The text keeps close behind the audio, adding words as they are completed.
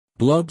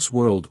Blub's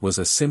world was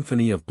a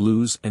symphony of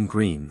blues and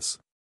greens.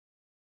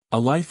 A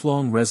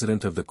lifelong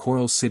resident of the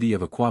coral city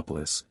of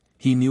Aquapolis,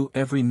 he knew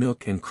every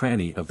nook and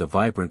cranny of the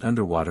vibrant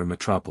underwater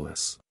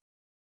metropolis.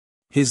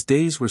 His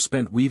days were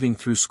spent weaving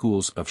through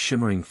schools of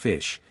shimmering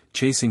fish,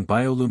 chasing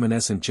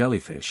bioluminescent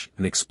jellyfish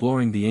and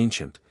exploring the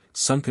ancient,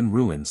 sunken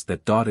ruins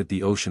that dotted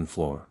the ocean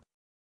floor.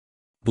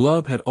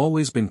 Blub had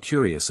always been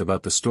curious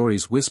about the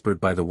stories whispered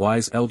by the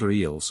wise elder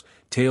eels,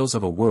 tales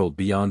of a world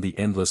beyond the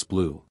endless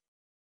blue.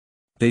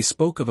 They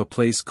spoke of a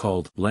place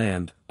called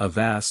land, a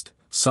vast,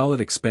 solid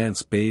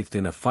expanse bathed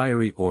in a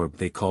fiery orb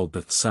they called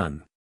the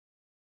sun.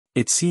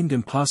 It seemed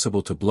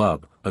impossible to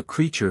Blub, a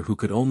creature who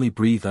could only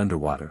breathe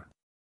underwater.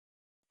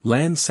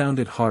 Land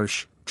sounded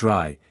harsh,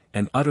 dry,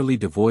 and utterly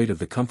devoid of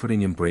the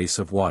comforting embrace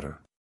of water.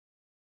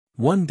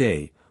 One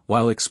day,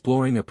 while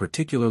exploring a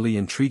particularly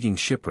intriguing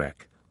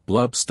shipwreck,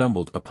 Blub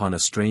stumbled upon a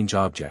strange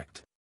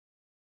object.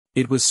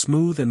 It was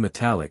smooth and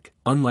metallic,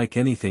 unlike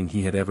anything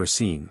he had ever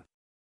seen.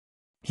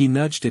 He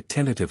nudged it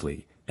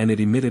tentatively, and it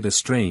emitted a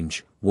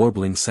strange,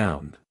 warbling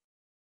sound.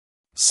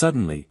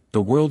 Suddenly,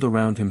 the world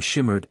around him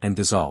shimmered and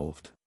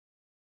dissolved.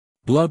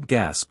 Blub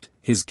gasped,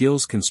 his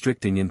gills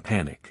constricting in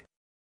panic.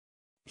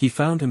 He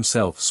found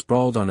himself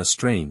sprawled on a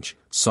strange,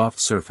 soft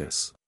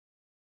surface.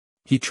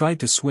 He tried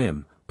to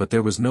swim, but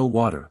there was no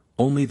water,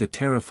 only the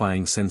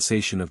terrifying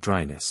sensation of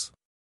dryness.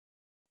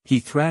 He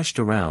thrashed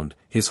around,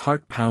 his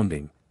heart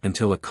pounding,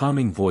 until a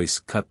calming voice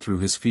cut through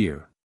his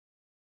fear.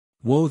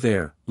 "Whoa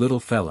there, little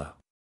fella.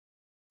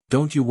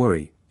 Don't you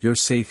worry, you're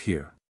safe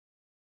here."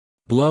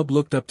 Blub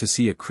looked up to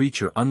see a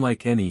creature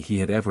unlike any he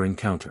had ever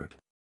encountered.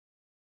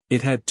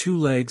 It had 2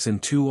 legs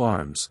and 2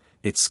 arms,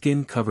 its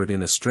skin covered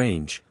in a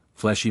strange,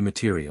 fleshy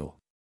material.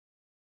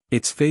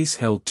 Its face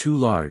held 2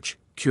 large,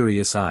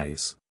 curious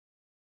eyes.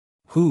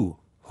 Who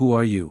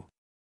are you?"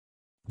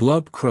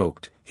 Blub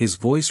croaked, his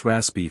voice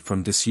raspy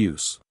from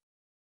disuse.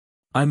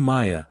 "I'm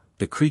Maya,"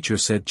 the creature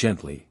said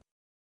gently.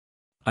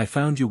 "I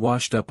found you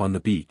washed up on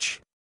the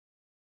beach.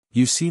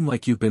 You seem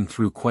like you've been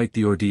through quite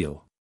the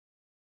ordeal."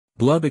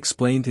 Blub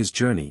explained his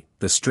journey,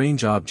 the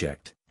strange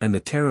object, and the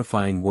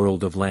terrifying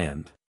world of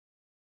land.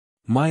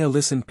 Maya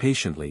listened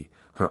patiently,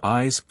 her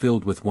eyes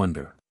filled with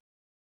wonder.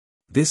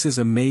 "This is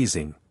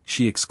amazing,"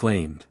 she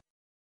exclaimed.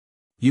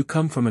 "You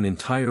come from an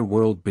entire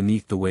world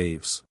beneath the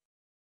waves.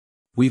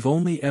 We've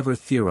only ever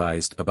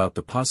theorized about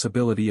the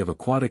possibility of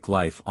aquatic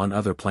life on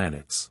other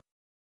planets."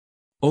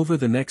 Over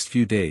the next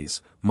few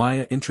days,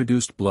 Maya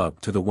introduced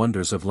Blub to the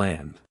wonders of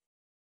land.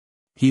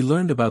 He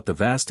learned about the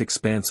vast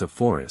expanse of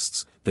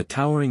forests, the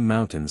towering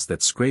mountains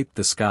that scraped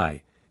the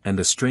sky, and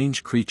the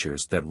strange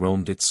creatures that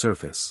roamed its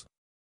surface.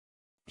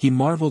 He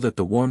marveled at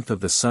the warmth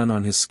of the sun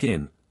on his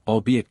skin,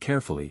 albeit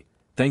carefully,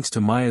 thanks to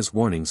Maya's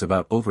warnings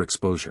about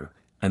overexposure,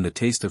 and the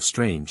taste of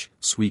strange,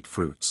 sweet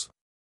fruits.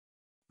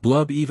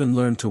 Blub even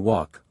learned to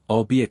walk,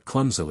 albeit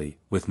clumsily,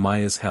 with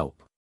Maya's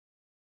help.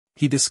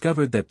 He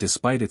discovered that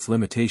despite its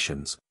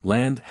limitations,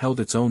 land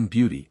held its own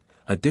beauty,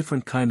 a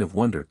different kind of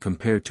wonder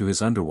compared to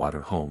his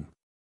underwater home.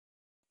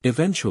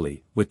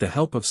 Eventually, with the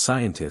help of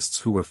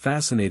scientists who were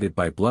fascinated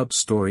by Blub's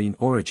story and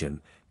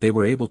origin, they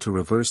were able to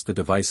reverse the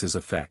device's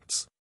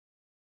effects.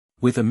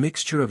 With a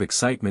mixture of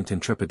excitement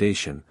and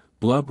trepidation,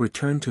 Blub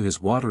returned to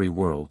his watery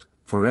world,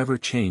 forever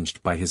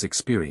changed by his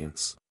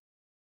experience.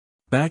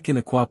 Back in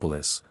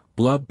Aquapolis,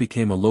 Blub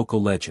became a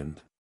local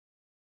legend.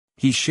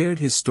 He shared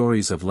his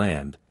stories of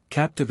land,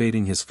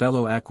 captivating his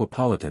fellow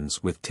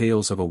Aquapolitans with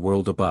tales of a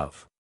world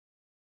above.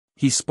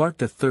 He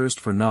sparked a thirst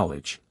for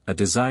knowledge, a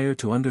desire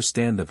to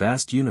understand the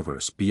vast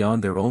universe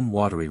beyond their own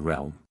watery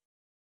realm.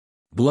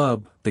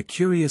 Blub, the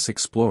curious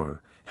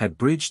explorer, had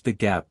bridged the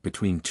gap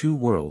between 2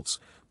 worlds,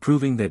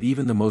 proving that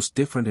even the most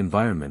different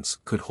environments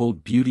could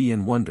hold beauty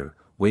and wonder,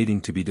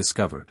 waiting to be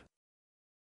discovered.